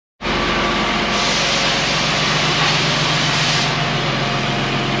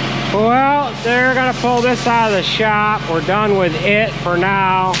Well, they're gonna pull this out of the shop. We're done with it for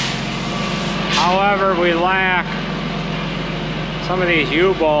now. However, we lack some of these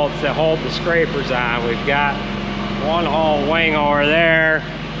U-bolts that hold the scrapers on. We've got one whole wing over there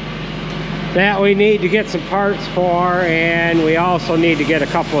that we need to get some parts for, and we also need to get a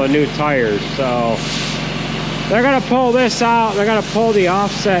couple of new tires. So they're gonna pull this out. They're gonna pull the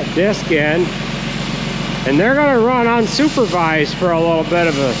offset disc in, and they're gonna run unsupervised for a little bit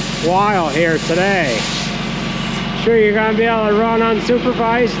of a while here today. Sure you're gonna be able to run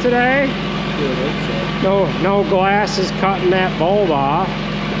unsupervised today? No glasses cutting that bolt off.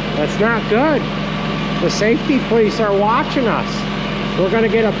 That's not good. The safety police are watching us. We're gonna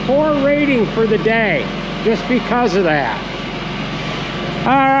get a poor rating for the day just because of that.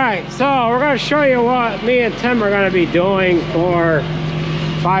 All right, so we're gonna show you what me and Tim are gonna be doing for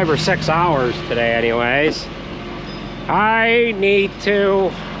 5 or 6 hours today anyways. I need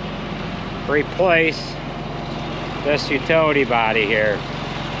to replace this utility body here.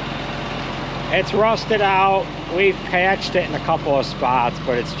 It's rusted out. We've patched it in a couple of spots,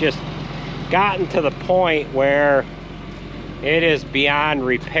 but it's just gotten to the point where it is beyond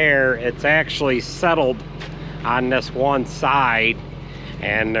repair. It's actually settled on this one side,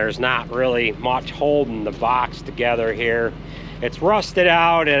 and there's not really much holding the box together here. It's rusted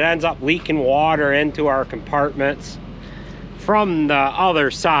out. It ends up leaking water into our compartments from the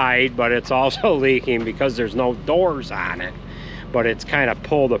other side, but it's also leaking because there's no doors on it. But it's kind of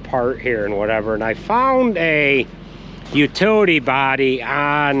pulled apart here and whatever. And I found a utility body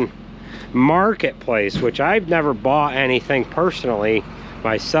on Marketplace, which I've never bought anything personally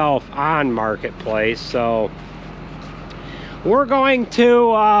myself on Marketplace. So we're going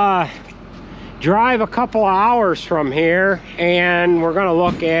to drive a couple of hours from here, and we're going to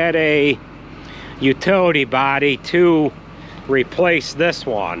look at a utility body to replace this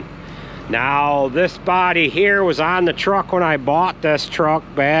one. Now, this body here was on the truck when I bought this truck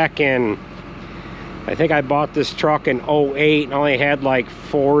back in, I think I bought this truck in 08 and only had like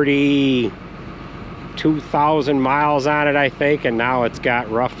 42,000 miles on it, I think, and now it's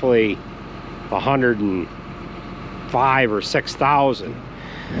got roughly 105 or 6,000.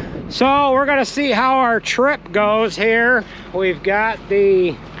 So we're gonna see how our trip goes here. We've got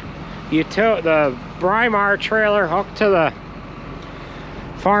the Brimar trailer hooked to the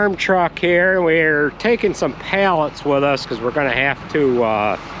farm truck here. We're taking some pallets with us because we're gonna have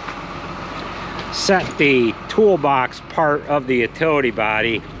to set the toolbox part of the utility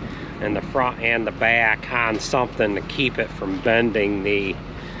body in the front and the back on something to keep it from bending the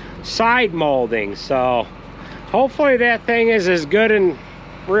side molding. So hopefully that thing is as good in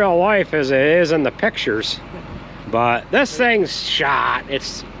real life as it is in the pictures. But this thing's shot.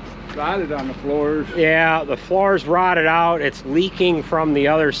 It's rotted on the floors. Yeah, the floor's rotted out. It's leaking from the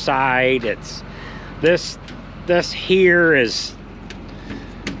other side. It's this here is,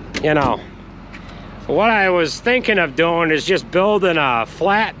 you know, what I was thinking of doing is just building a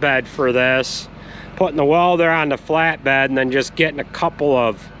flatbed for this, putting the welder on the flatbed, and then just getting a couple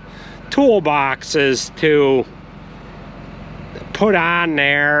of toolboxes to put on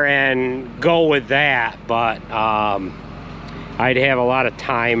there and go with that. But I'd have a lot of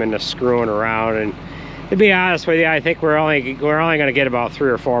time into screwing around, and to be honest with you, I think we're only going to get about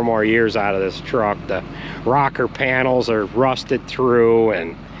 3 or 4 more years out of this truck. The rocker panels are rusted through,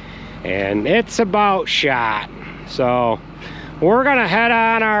 and it's about shot. So we're gonna head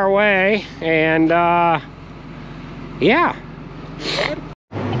on our way, and yeah.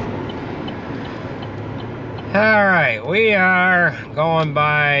 All right, we are going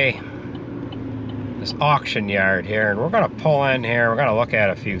by this auction yard here, and we're gonna pull in here. We're gonna look at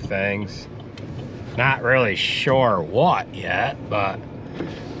a few things. Not really sure what yet, but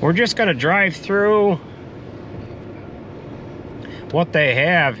we're just gonna drive through what they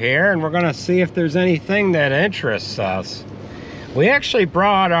have here, and we're gonna see if there's anything that interests us. We actually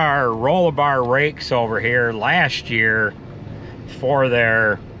brought our roller bar rakes over here last year for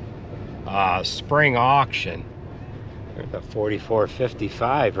their spring auction. There's a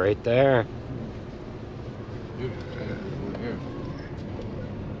 4455 right there.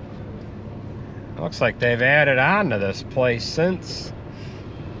 Looks like they've added on to this place since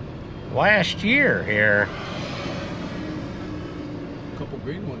last year here. A couple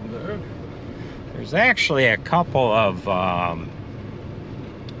green ones there. There's actually a couple of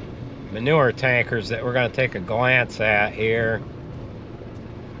manure tankers that we're going to take a glance at here.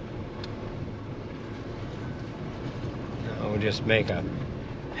 We'll just make a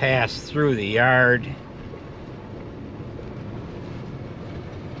pass through the yard.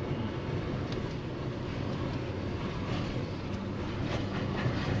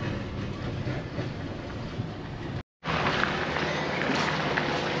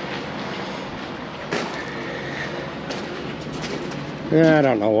 I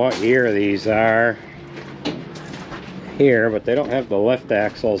don't know what year these are here, but they don't have the lift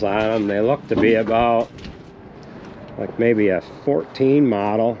axles on them. They look to be about like maybe a 14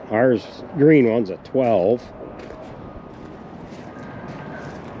 model. Ours green one's a 12.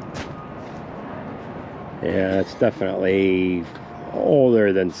 Yeah, it's definitely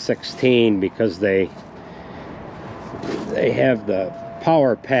older than 16 because they have the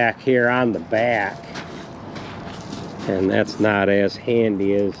power pack here on the back, and that's not as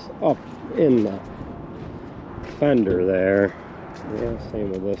handy as up in the fender there. Yeah,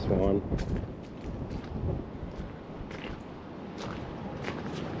 same with this one.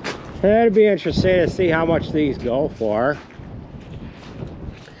 It'd be interesting to see how much these go for.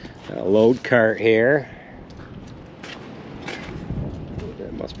 A load cart here.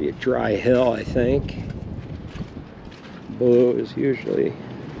 That must be a dry hill, I think. Blue is usually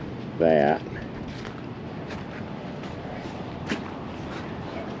that.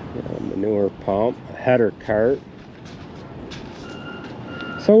 Manure pump, a header cart.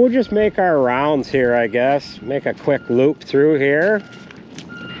 So we'll just make our rounds here, I guess. Make a quick loop through here.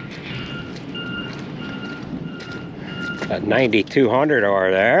 Got 9200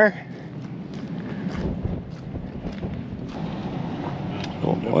 over there.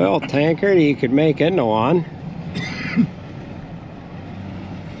 Oil tanker you could make into one.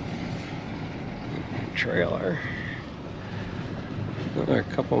 Trailer. A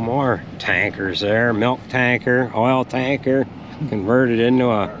couple more tankers there. Milk tanker, oil tanker, converted into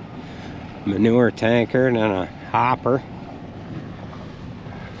a manure tanker, and then a hopper.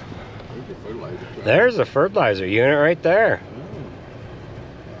 There's a fertilizer unit right there.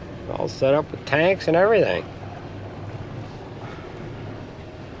 All set up with tanks and everything.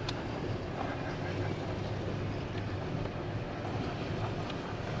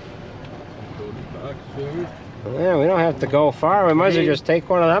 Yeah, we don't have to go far. We might as well just take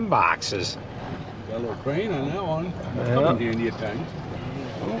one of them boxes. Got a little crane on that one. Yeah. Coming handy at times.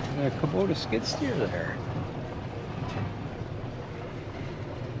 Oh, got a Kubota skid steer there.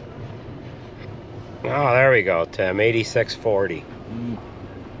 Oh, there we go, Tim. 8640.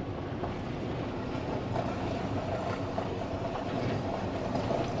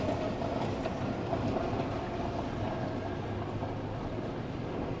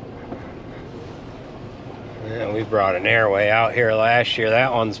 Yeah, we brought an airway out here last year.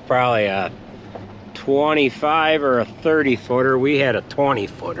 That one's probably a 25 or a 30 footer. We had a 20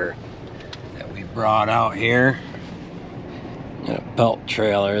 footer that we brought out here. And a belt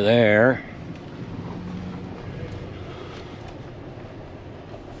trailer there.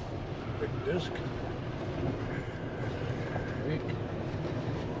 Big disc. Brake.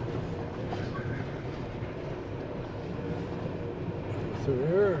 Through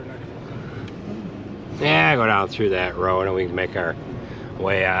there. Yeah, go down through that road and we can make our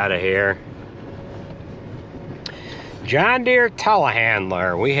way out of here. John Deere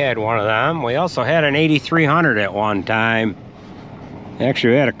telehandler. We had one of them. We also had an 8300 at one time.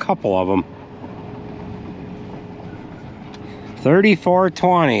 Actually, we had a couple of them.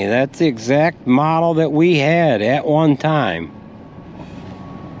 3420. That's the exact model that we had at one time.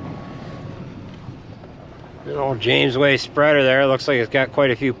 Good old James Way spreader there. Looks like it's got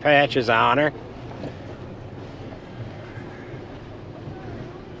quite a few patches on her.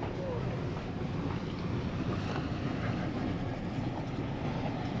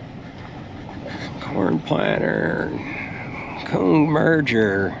 Corn planter, cone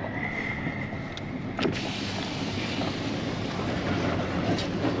merger.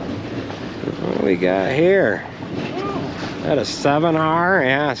 What do we got here? That a 7R?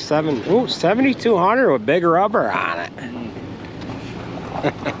 Yeah, 7200 with big rubber on it.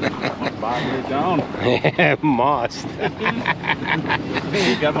 Bogging it down. Yeah, it must.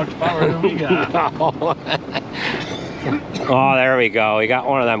 You got much power than we got. Oh, there we go. We got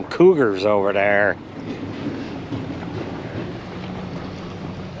one of them Cougars over there.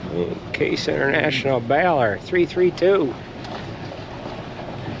 Case International baler, 332.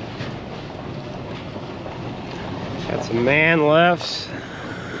 Got some man lifts.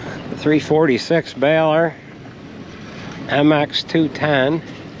 The 346 baler. MX 210.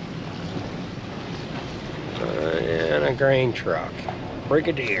 And a grain truck.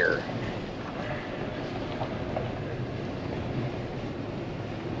 Brigadier.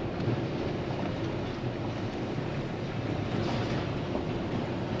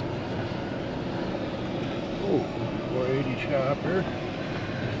 Chopper.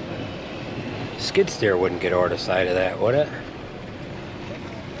 Skid steer wouldn't get over the side of that, would it?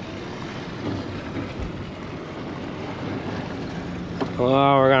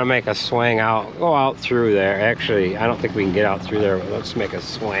 Well, we're gonna make a swing out, go out through there. Actually, I don't think we can get out through there, but let's make a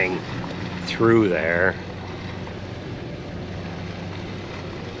swing through there.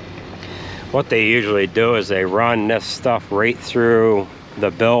 What they usually do is they run this stuff right through the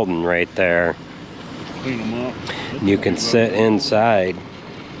building right there. Clean them up. And you can sit inside.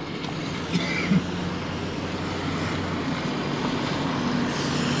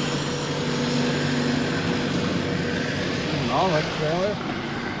 All that trailer.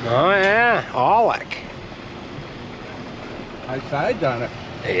 Oh yeah, Aulick. High sides on it.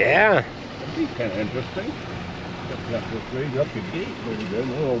 Yeah. That'd be kind of interesting. Got to raise up your gate a little bit. A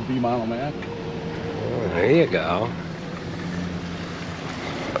little B model Mac. Oh, there you go.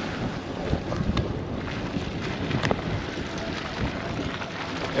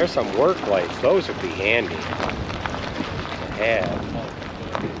 There's some work lights. Those would be handy to have.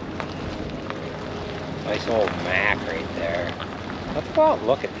 Nice old Mac right there. Let's go out and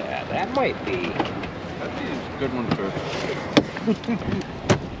look at that. That might be. That'd be a good one for.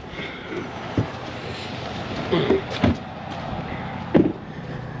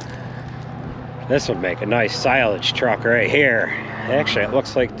 This would make a nice silage truck right here. Actually, it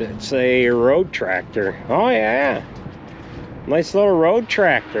looks like it's a road tractor. Oh yeah. Nice little road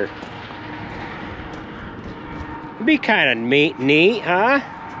tractor. It'd be kind of neat, huh?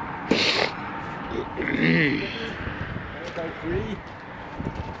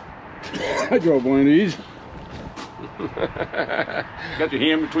 I drove one of these. Got your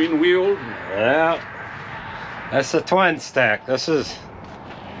hand between the wheels. Yeah. That's the twin stick. This is,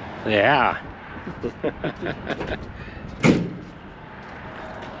 yeah.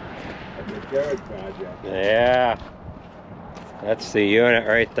 Yeah. That's the unit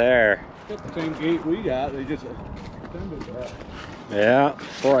right there. Got the same gate we got. They just extended that. Yeah,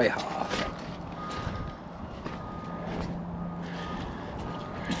 Freyhoff.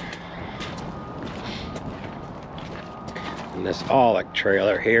 And this Aulick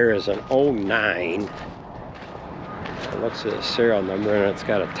trailer here is an 09. It looks at the serial number and it's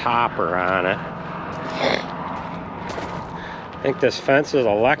got a topper on it. I think this fence is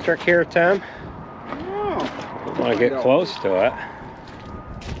electric here, Tim. I want to get close to it.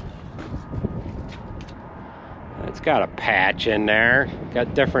 It's got a patch in there.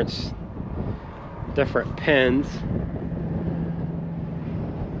 Got different pins.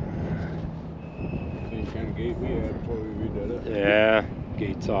 Same kind of gate we had before we redid it. Yeah,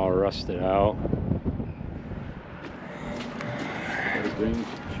 gate's all rusted out. Got a green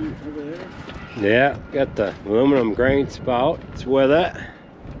chute over there. Yeah, got the aluminum grain spout. It's with it.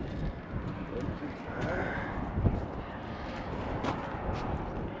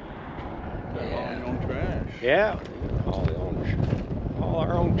 Yeah, all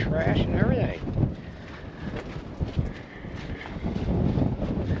our own trash and everything.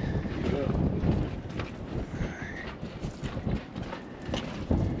 Yeah.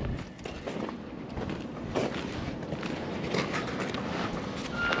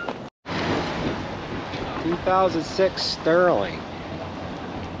 2006 Sterling.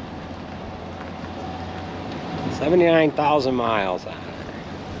 79,000 miles on it.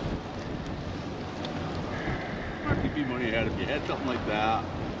 Money ahead if you had something like that.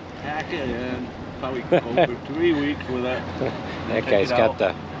 Pack it in. Probably go for 3 weeks with it. That guy's got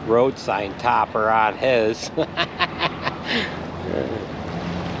the road sign topper on his.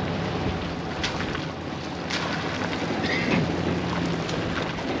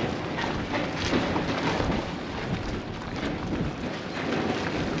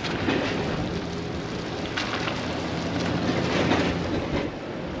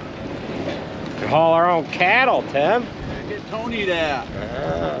 We haul our own cattle, Tim. Get Tony that.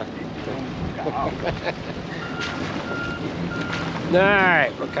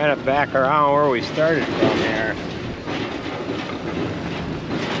 Alright, we're kind of back around where we started from here.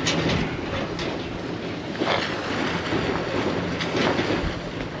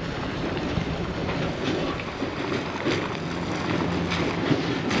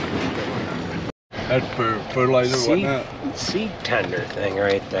 That's for fertilizer, whatnot. Seed tender thing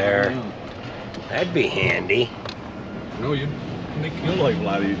right there. That'd be handy. No, you'd make your life a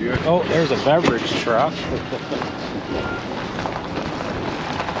lot easier. Oh, there's a beverage truck.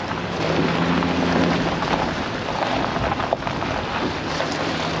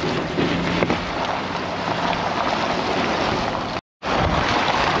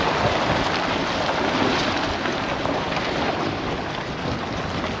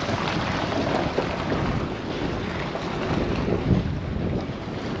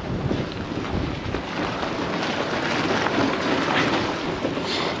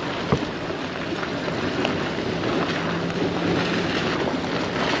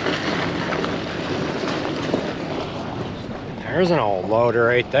 There's an old loader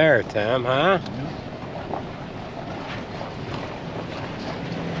right there, Tim, huh?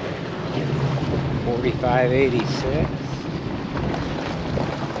 4586.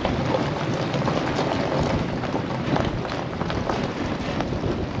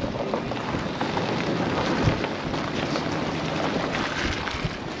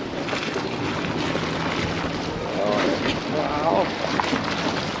 Wow.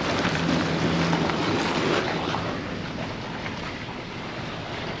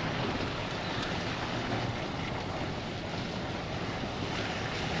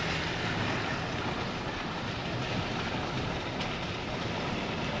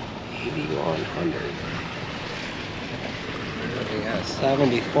 We got a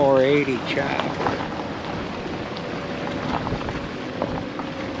 7480 chopper.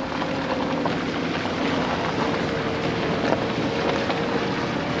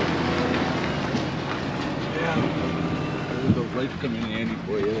 Those lights come in handy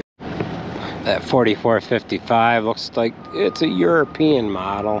for you. That 4455 looks like it's a European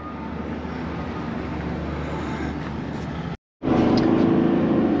model.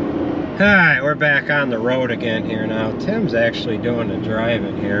 Alright, we're back on the road again here now. Tim's actually doing the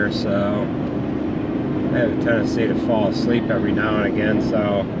driving here, so I have a tendency to fall asleep every now and again,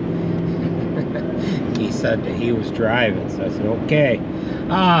 so he said that he was driving, so I said, okay.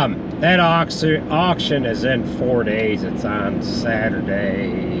 That auction is in 4 days. It's on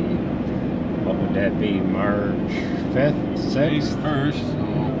Saturday. What would that be? March 5th? 6th? Today's the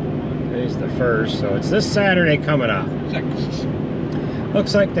 1st. Today's the 1st, so it's this Saturday coming up. 6th.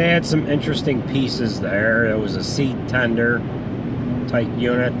 Looks like they had some interesting pieces there. There was a seed tender type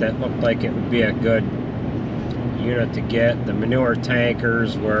unit that looked like it would be a good unit to get. The manure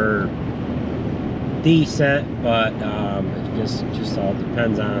tankers were decent, but it just all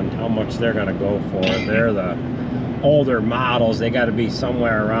depends on how much they're going to go for. They're the older models. They got to be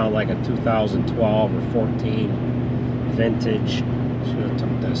somewhere around like a 2012 or 14 vintage. Should have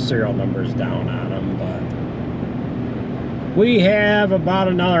took the serial numbers down on them, but we have about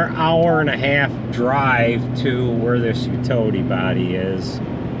another hour and a half drive to where this utility body is,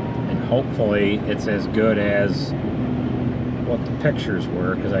 and hopefully it's as good as what the pictures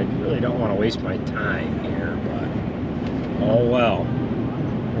were, because I really don't want to waste my time here, but oh well.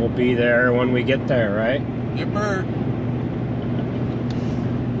 We'll be there when we get there, right? Yipper.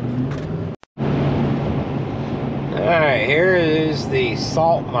 Alright, here is the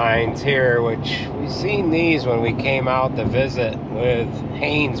salt mines here, which we've seen these when we came out to visit with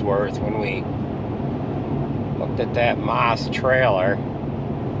Hainsworth, when we looked at that Moss trailer.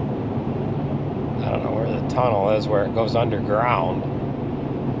 I don't know where the tunnel is, where it goes underground.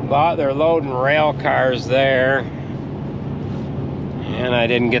 But they're loading rail cars there. And I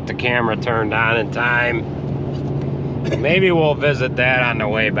didn't get the camera turned on in time. Maybe we'll visit that on the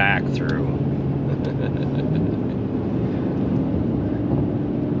way back through.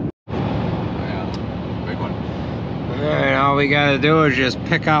 Alright, all we gotta do is just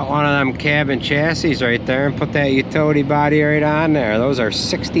pick out one of them cabin chassis right there and put that utility body right on there. Those are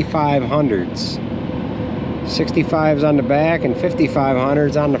 6500s. 65s on the back and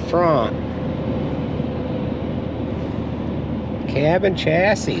 5500s on the front. Cabin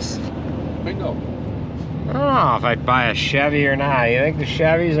chassis. Bingo. I don't know if I'd buy a Chevy or not. You think the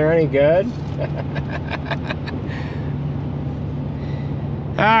Chevys are any good?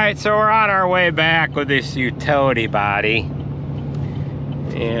 Alright, so we're on our way back with this utility body.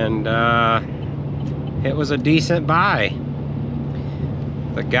 And it was a decent buy.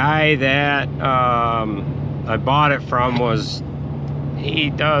 The guy that I bought it from he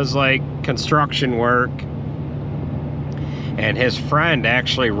does like construction work. And his friend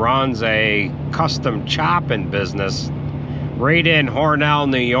actually runs a custom chopping business right in Hornell,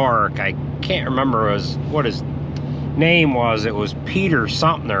 New York. I can't remember what his name was. It was Peter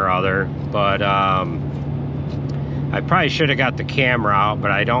something or other, but I probably should have got the camera out,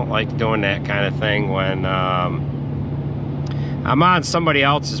 but I don't like doing that kind of thing when I'm on somebody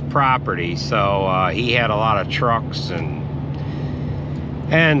else's property. So he had a lot of trucks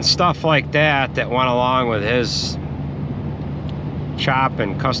and stuff like that went along with his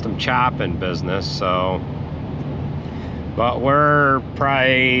custom chopping business. So but we're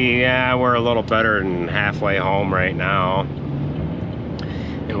probably, we're a little better than halfway home right now.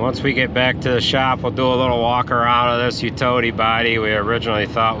 And once we get back to the shop, we'll do a little walk around of this utility body. We originally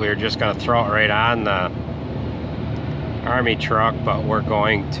thought we were just going to throw it right on the Army truck, but we're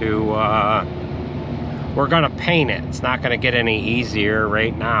going to paint it. It's not going to get any easier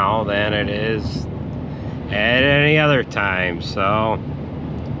right now than it is at any other time. So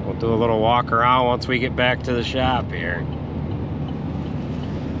we'll do a little walk around once we get back to the shop here.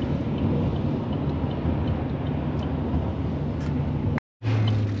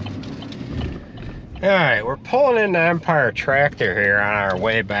 All right, we're pulling into Empire Tractor here on our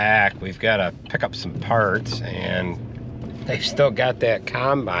way back. We've got to pick up some parts, and they've still got that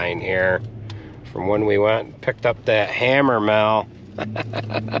combine here from when we went and picked up that hammer mill.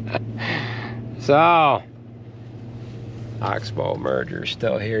 So, Oxbow merger's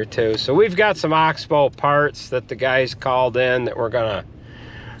still here too. So we've got some Oxbow parts that the guys called in that we're gonna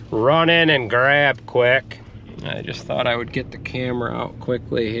run in and grab quick. I just thought I would get the camera out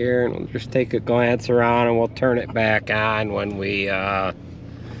quickly here and we'll just take a glance around and we'll turn it back on when we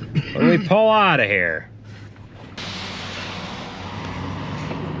pull out of here.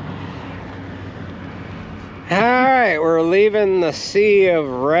 All right, we're leaving the sea of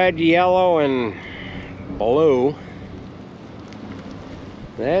red, yellow, and blue.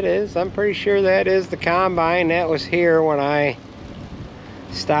 That is, I'm pretty sure that is the combine. That was here when I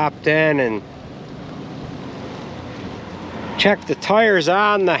stopped in and checked the tires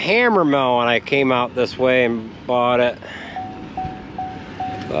on the hammer mill when I came out this way and bought it.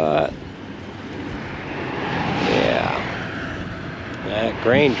 But yeah, that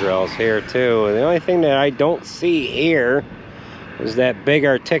grain drill's here too. The only thing that I don't see here is that big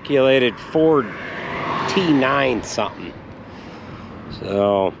articulated Ford T9 something.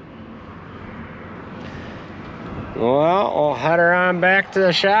 So, well, we'll head her on back to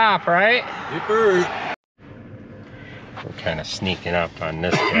the shop, right? Yipper. We're kind of sneaking up on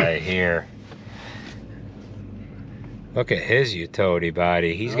this guy here. Look at his utility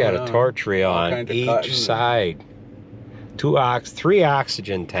body. He's got a torch reel on each side. 3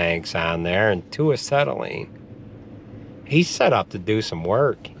 oxygen tanks on there and 2 acetylene. He's set up to do some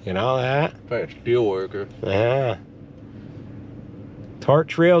work, you know that? Probably a steel worker. Yeah.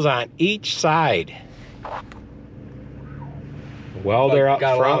 Torch reels on each side. Welder up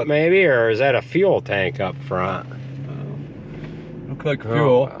front maybe, or is that a fuel tank up front? Looks like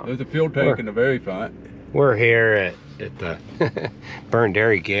fuel. Well, there's a fuel tank in the very front. We're here at the Burn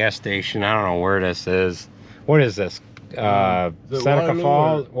Dairy gas station. I don't know where this is. What is this? Seneca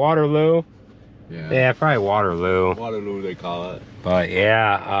Falls? Waterloo? Yeah, probably Waterloo. Waterloo they call it. But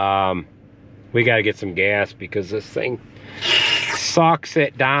yeah, we got to get some gas because this thing sucks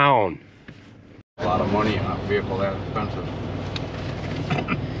it down. A lot of money on a vehicle that expensive.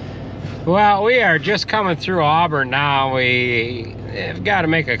 Well, we are just coming through Auburn now. We have got to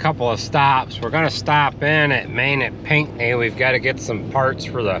make a couple of stops. We're going to stop in at Main at Pinckney. We've got to get some parts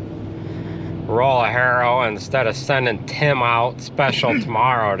for the roll of harrow. Instead of sending Tim out special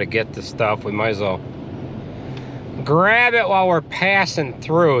tomorrow to get the stuff, we might as well grab it while we're passing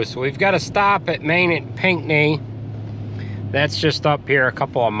through. So we've got to stop at Main at Pinckney. That's just up here a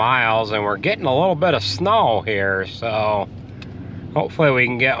couple of miles, and we're getting a little bit of snow here, so hopefully we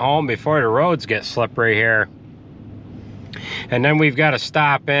can get home before the roads get slippery here. And then we've got to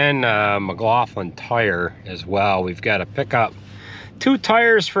stop in McLaughlin Tire as well. We've got to pick up 2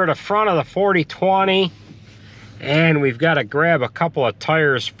 tires for the front of the 4020, and we've got to grab a couple of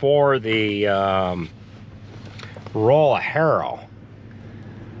tires for the roll of harrow.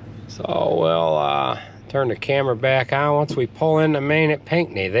 So we'll turn the camera back on once we pull in the Main at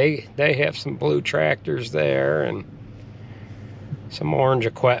Pinckney. They have some blue tractors there and some orange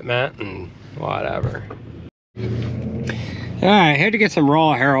equipment and whatever. All right, had to get some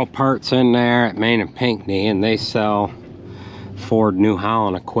roll of harrow parts in there at Main and Pinckney, and they sell Ford New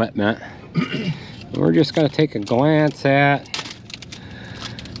Holland equipment. We're just going to take a glance at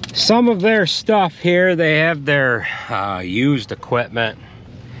some of their stuff here. They have their used equipment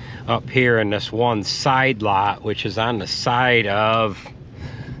up here in this one side lot, which is on the side of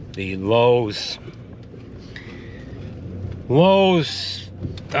the Lowe's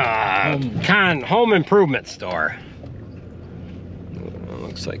home improvement store.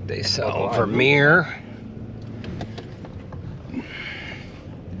 Looks like they sell Vermeer.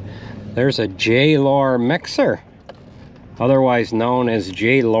 There's a J-Lore mixer, otherwise known as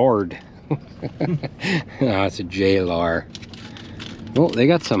J-Lord. No, it's a J-Lore. Oh, they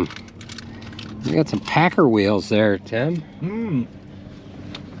got some Packer wheels there, Tim.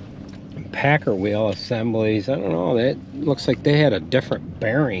 Packer wheel assemblies. I don't know, that looks like they had a different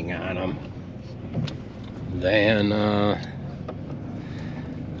bearing on them than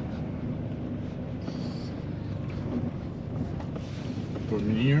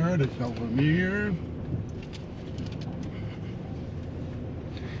Vermeer, they sell Vermeer.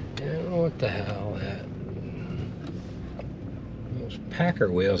 I don't know what the hell that. Those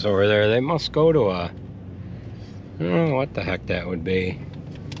Packer wheels over there, they must go to a, I don't know what the heck that would be.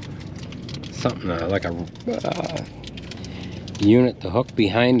 Something like a unit to hook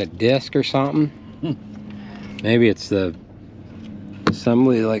behind a disc or something. Maybe it's the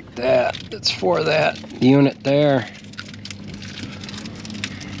assembly like that. That's for that unit there.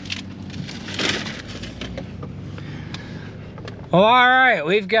 Well, all right,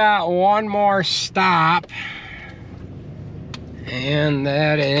 we've got one more stop, and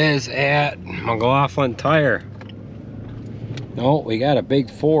that is at McLaughlin Tire. No, we got a big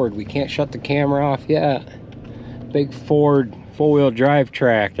Ford. We can't shut the camera off yet. Big Ford four-wheel drive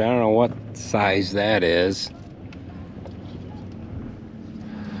tractor. I don't know what size that is.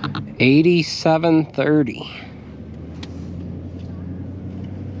 8730.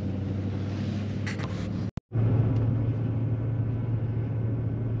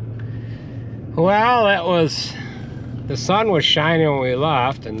 Well, the sun was shining when we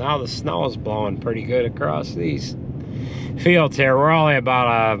left, and now the snow is blowing pretty good across these fields here. We're only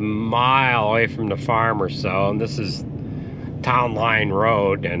about a mile away from the farm or so, and this is Town Line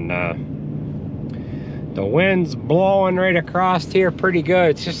Road, and the wind's blowing right across here pretty good.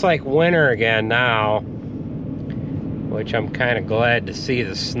 It's just like winter again now, which I'm kind of glad to see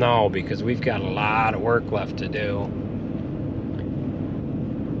the snow, because we've got a lot of work left to do.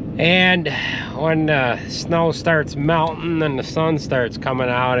 And when the snow starts melting and the sun starts coming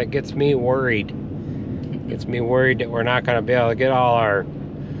out, it gets me worried. It gets me worried that we're not going to be able to get all our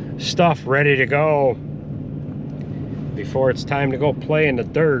stuff ready to go before it's time to go play in the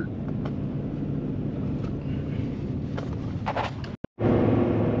dirt.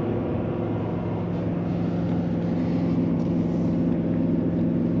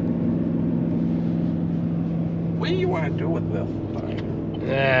 What do you want to do with this thing?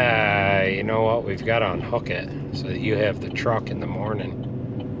 You know what? We've got to unhook it so that you have the truck in the morning.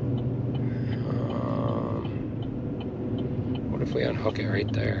 What if we unhook it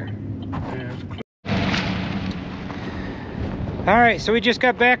right there? All right, so we just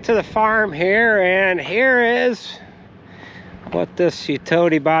got back to the farm here, and here is what this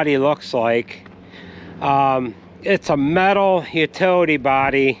utility body looks like. It's a metal utility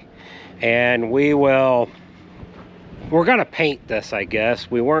body, and we're gonna paint this, I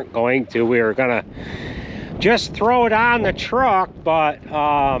guess. We weren't going to. We were gonna just throw it on the truck, but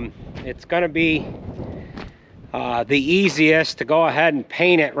it's gonna be the easiest to go ahead and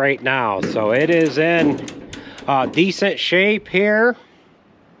paint it right now. So it is in decent shape here,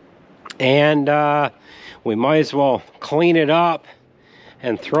 and we might as well clean it up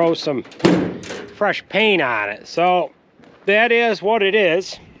and throw some fresh paint on it. So that is what it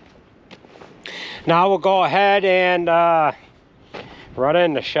is. Now we'll go ahead and run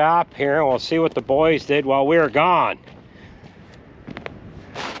in the shop here, and we'll see what the boys did while we were gone.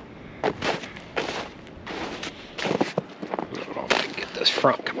 I don't know if I can get this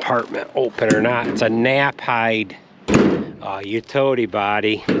front compartment open or not. It's a knapheide utility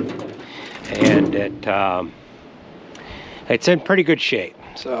body, and it's in pretty good shape.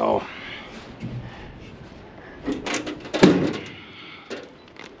 So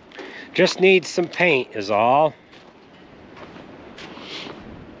just needs some paint is all.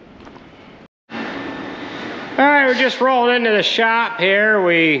 Alright, we're just rolling into the shop here.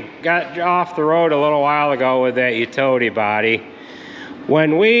 We got off the road a little while ago with that utility body.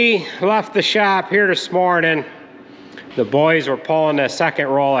 When we left the shop here this morning, the boys were pulling the second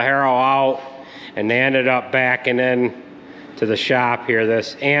roll of harrow out, and they ended up backing in to the shop here.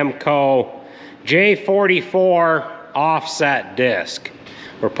 This Amco J44 offset disc.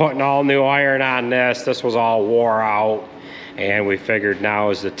 We're putting all new iron on this. This was all wore out, and we figured now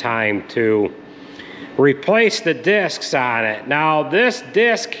is the time to replace the discs on it. Now this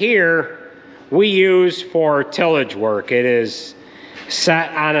disc here we use for tillage work. It is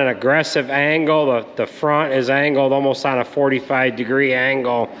set on an aggressive angle. The front is angled almost on a 45-degree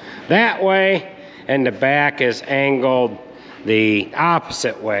angle that way, and the back is angled the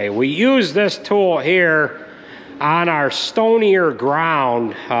opposite way. We use this tool here on our stonier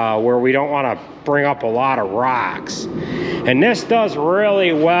ground where we don't want to bring up a lot of rocks. And this does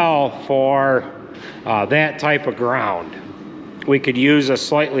really well for that type of ground. We could use a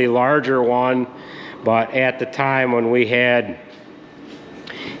slightly larger one, but at the time when we had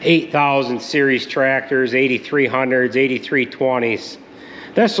 8,000 series tractors, 8300s, 8320s,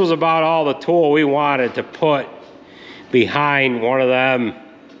 this was about all the tool we wanted to put behind one of them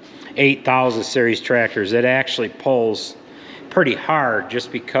 8,000 series tractors. It actually pulls pretty hard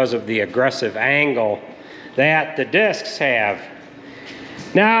just because of the aggressive angle that the discs have.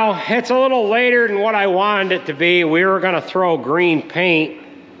 Now, it's a little later than what I wanted it to be. We were going to throw green paint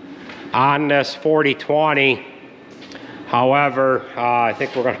on this 4020. However, I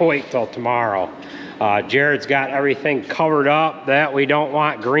think we're going to wait till tomorrow. Jared's got everything covered up that we don't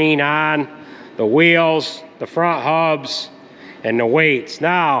want green on. The wheels, the front hubs, and the weights.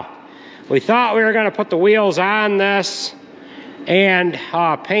 Now, we thought we were gonna put the wheels on this and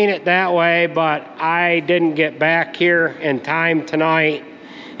paint it that way, but I didn't get back here in time tonight,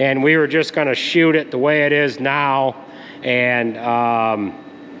 and we were just gonna shoot it the way it is now. And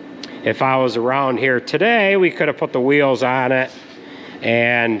if I was around here today, we could have put the wheels on it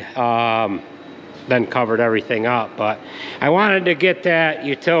and then covered everything up. But I wanted to get that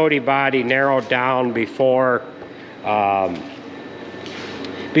utility body narrowed down before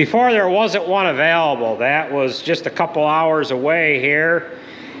there wasn't one available. That was just a couple hours away here,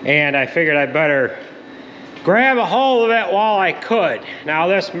 and I figured I'd better grab a hold of it while I could. Now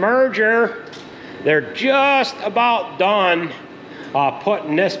this merger, they're just about done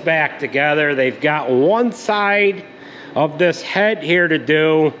putting this back together. They've got one side of this head here to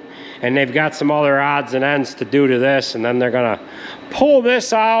do, and they've got some other odds and ends to do to this, and then they're gonna pull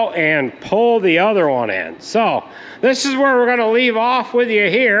this out and pull the other one in. So this is where we're gonna leave off with you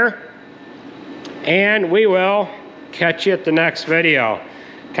here, and we will catch you at the next video.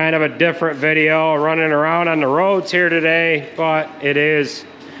 Kind of a different video, running around on the roads here today, but it is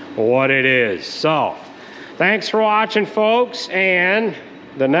what it is. So thanks for watching, folks, and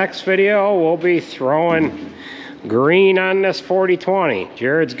the next video we'll be throwing green on this 4020.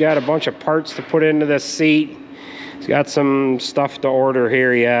 Jared's got a bunch of parts to put into this seat. He's got some stuff to order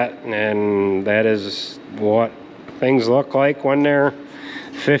here yet, and that is what things look like when they're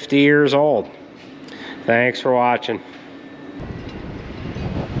 50 years old. Thanks for watching.